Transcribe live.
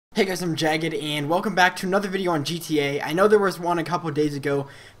Hey guys, I'm Jagged, and welcome back to another video on GTA. I know there was one a couple of days ago,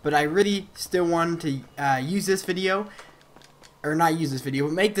 but I really still wanted to use this video, or not use this video,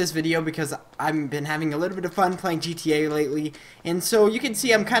 but make this video because I've been having a little bit of fun playing GTA lately. And so you can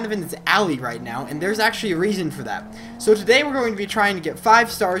see I'm kind of in this alley right now, and there's actually a reason for that. So today we're going to be trying to get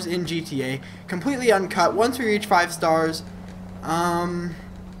 5 stars in GTA, completely uncut. Once we reach 5 stars,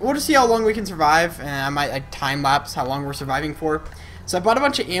 we'll just see how long we can survive, and I might like time lapse how long we're surviving for. So I bought a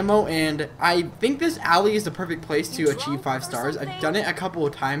bunch of ammo, and I think this alley is the perfect place to achieve 5 stars. I've done it a couple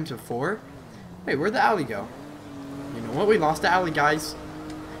of times before. Wait, where'd the alley go? You know what? We lost the alley, guys.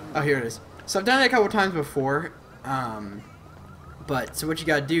 Oh, here it is. So I've done it a couple of times before. So what you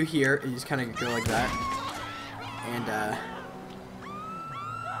gotta do here is just kind of go like that, and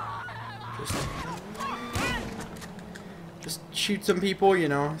just shoot some people. You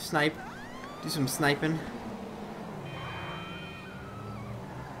know, snipe, do some sniping.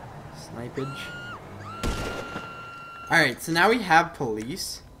 Snipage. Alright, so now we have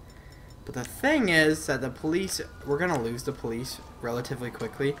police. But the thing is that the police, we're going to lose the police relatively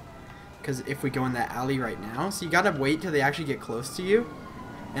quickly. Because if we go in that alley right now, so you got to wait till they actually get close to you.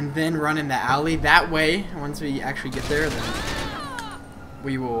 And then run in the alley. That way, once we actually get there, then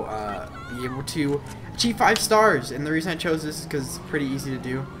we will be able to achieve 5 stars. And the reason I chose this is because it's pretty easy to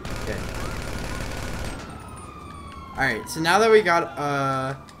do. Okay. Alright, so now that we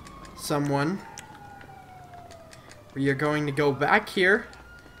got someone, we are going to go back here,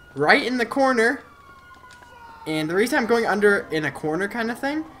 right in the corner. And the reason I'm going under in a corner kind of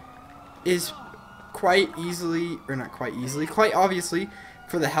thing is quite obviously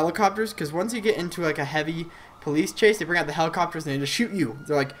for the helicopters, because once you get into like a heavy police chase, they bring out the helicopters and they just shoot you.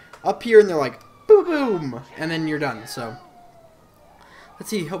 They're like up here and they're like boom boom, and then you're done. So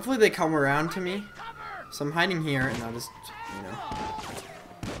let's see, hopefully they come around to me. So I'm hiding here, and I'll just, you know,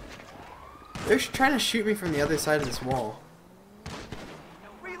 they're trying to shoot me from the other side of this wall.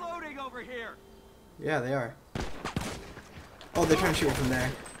 Reloading over here. Yeah, they are. Oh, they're trying to shoot me from there.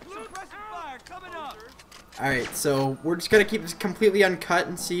 Fire coming up. Alright, so we're just going to keep this completely uncut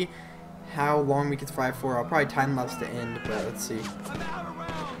and see how long we can survive for. I'll probably time-lapse the end, but let's see.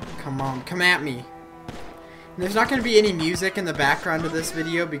 Come on, come at me. And there's not going to be any music in the background of this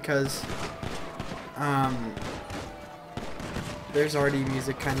video because there's already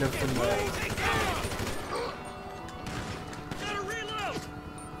music kind of from the...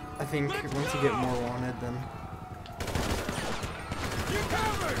 I think once you get more wanted, then...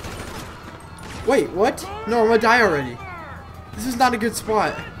 Wait, what? No, I'm gonna die already. This is not a good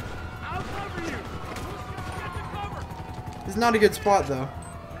spot. This is not a good spot, though.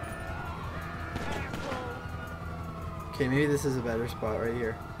 Okay, maybe this is a better spot right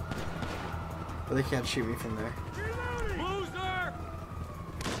here. But they can't shoot me from there.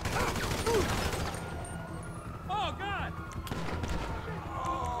 Oh God!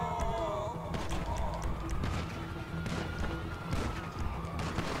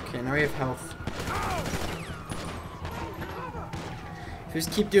 Okay, now we have health.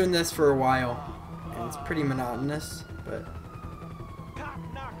 Just keep doing this for a while, and it's pretty monotonous, but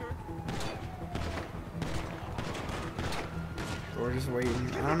we're just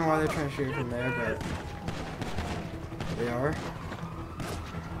waiting. I don't know why they're trying to shoot me from there, but they are.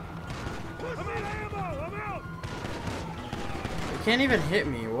 They can't even hit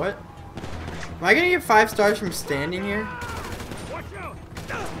me. What? Am I gonna get 5 stars from standing here?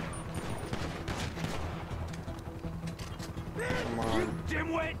 Come on.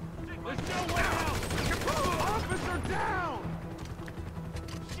 Dimwit! There's no way out! Officer down!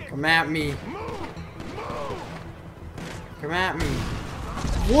 Come at me. Come at me.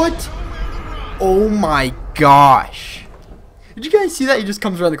 What? Oh my gosh. Did you guys see that? He just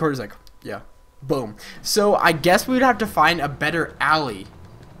comes around the corner. He's like, yeah. Boom. So I guess we would have to find a better alley.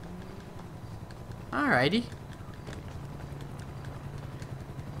 Alrighty.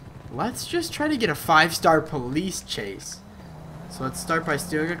 Let's just try to get a 5-star police chase. So let's start by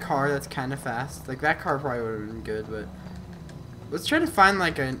stealing a car that's kind of fast. Like, that car probably would have been good, but let's try to find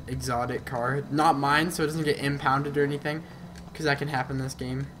like an exotic car. Not mine, so it doesn't get impounded or anything, because that can happen in this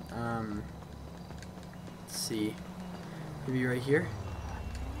game. Let's see. Maybe right here.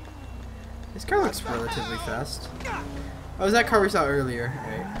 This car looks relatively fast. Oh, is that car we saw earlier?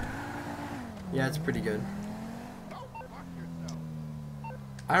 Right. Yeah, it's pretty good.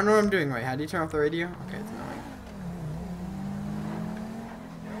 I don't know what I'm doing right. How do you turn off the radio? Okay, it's annoying.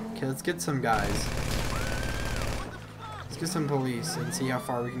 Okay, let's get some guys. Let's get some police and see how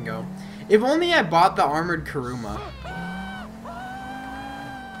far we can go. If only I bought the armored Kuruma.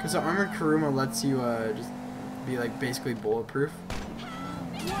 Because the armored Kuruma lets you just be like basically bulletproof.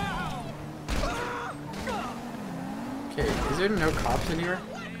 Okay, is there no cops anywhere?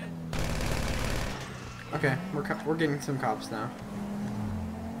 Okay, we're getting some cops now.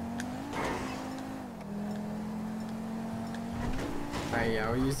 Alright, yeah,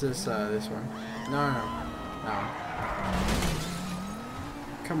 we'll use this this one. No.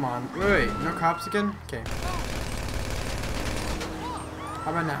 Come on. Wait, no cops again? Okay.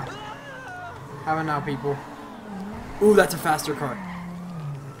 How about now? How about now, people? Ooh, that's a faster car.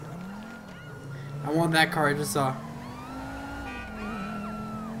 I want that car I just saw.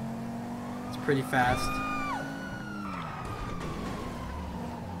 It's pretty fast.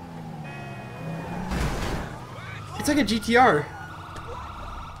 It's like a GTR.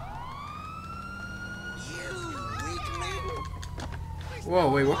 Whoa,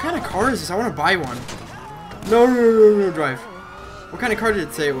 wait, what kind of car is this? I want to buy one. No, drive. What kind of car did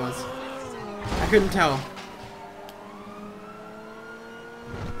it say it was? I couldn't tell.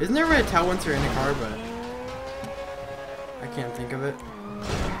 Isn't there a way to tell once you're in a car, but I can't think of it.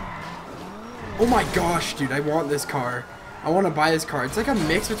 Oh my gosh, dude, I want this car. I want to buy this car. It's like a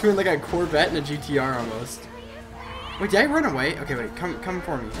mix between like a Corvette and a GTR almost. Wait, did I run away? Okay, wait, come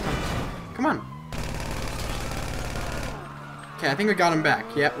for me. Come on. Okay, I think we got him back.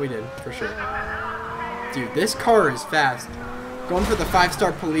 Yep, we did, for sure. Dude, this car is fast. Going for the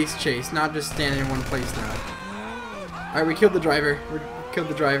 5-star police chase, not just standing in one place now. Alright, we killed the driver. We killed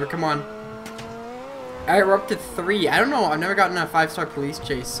the driver, come on. Alright, we're up to 3. I don't know, I've never gotten a 5-star police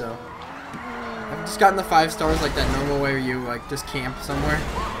chase, so. I've just gotten the 5 stars like that normal way where you like just camp somewhere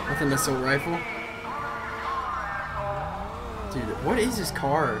with an assault rifle. Dude, what is this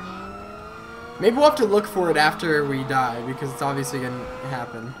car? Maybe we'll have to look for it after we die, because it's obviously gonna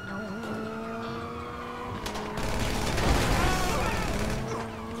happen.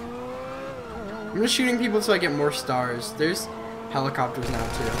 I'm just shooting people so I get more stars. There's helicopters now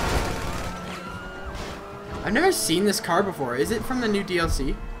too. I've never seen this car before. Is it from the new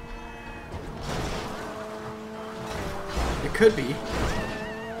DLC? It could be.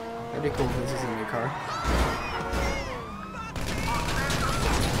 That'd be cool if this is a new car.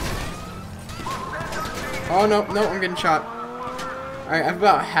 Oh no, I'm getting shot. Alright, I have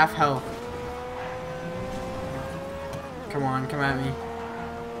about half health. Come on, come at me.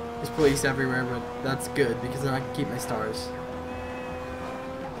 There's police everywhere, but that's good because then I can keep my stars.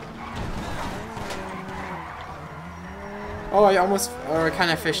 Oh, I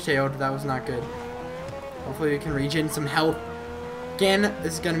kind of fishtailed. That was not good. Hopefully we can regen some health. Again,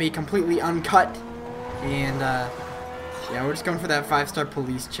 this is going to be completely uncut. And, yeah, we're just going for that 5-star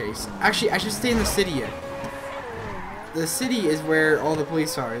police chase. Actually, I should stay in the city yet. The city is where all the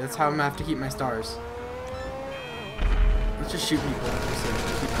police are. That's how I'm going to have to keep my stars. Let's just shoot people.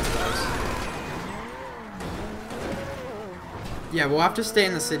 Keep my stars. Yeah, we'll have to stay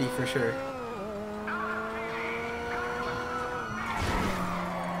in the city for sure.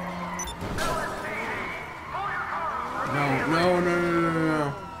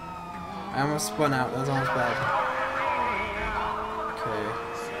 No. I almost spun out. That was almost bad. Okay.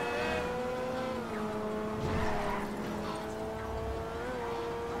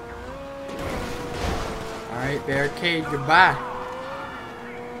 Alright, barricade, goodbye.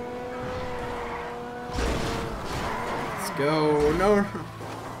 Let's go. No.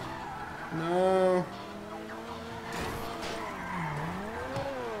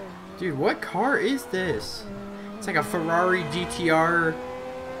 Dude, what car is this? It's like a Ferrari GTR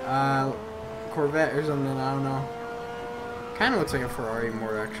Corvette or something, I don't know. Kind of looks like a Ferrari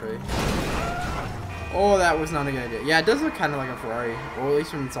more, actually. Oh, that was not a good idea. Yeah, it does look kind of like a Ferrari. Well, at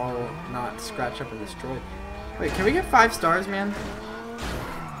least when it's all not scratched up and destroyed. Wait, can we get 5 stars, man?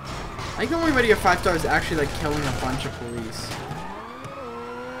 I think the only way to get 5 stars is actually like killing a bunch of police.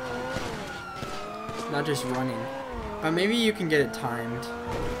 Not just running. But maybe you can get it timed.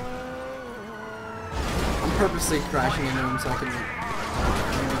 I'm purposely crashing into him so I can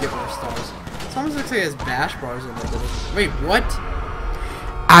maybe get more stars. It almost looks like it has bash bars in it. Wait, what?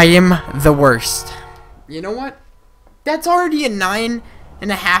 I am the worst. You know what? That's already a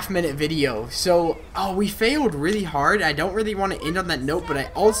 9.5-minute video. So, we failed really hard. I don't really want to end on that note, but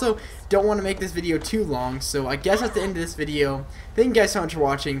I also don't want to make this video too long. So, I guess that's the end of this video. Thank you guys so much for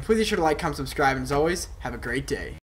watching. Please be sure to like, comment, subscribe, and as always, have a great day.